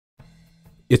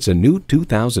It's a new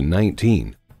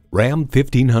 2019 Ram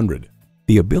 1500.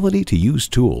 The ability to use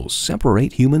tools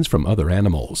separate humans from other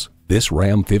animals. This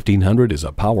Ram 1500 is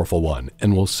a powerful one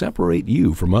and will separate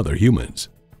you from other humans.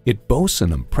 It boasts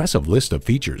an impressive list of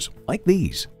features like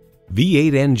these: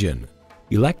 V8 engine,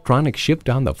 electronic shift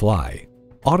on the fly,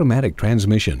 automatic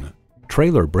transmission,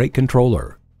 trailer brake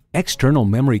controller, external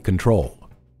memory control,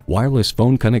 wireless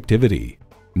phone connectivity,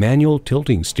 manual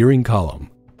tilting steering column,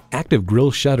 active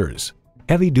grille shutters,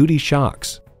 heavy-duty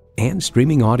shocks, and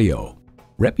streaming audio.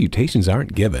 Reputations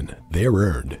aren't given, they're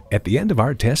earned. At the end of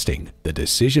our testing, the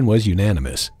decision was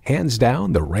unanimous. Hands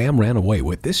down, the Ram ran away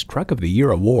with this Truck of the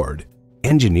Year award.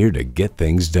 Engineered to get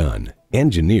things done.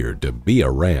 Engineered to be a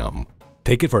Ram.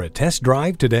 Take it for a test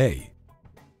drive today.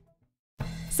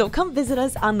 So come visit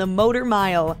us on the Motor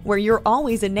Mile, where you're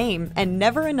always a name and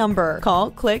never a number.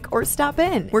 Call, click, or stop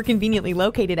in. We're conveniently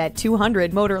located at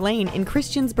 200 Motor Lane in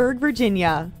Christiansburg,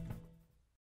 Virginia.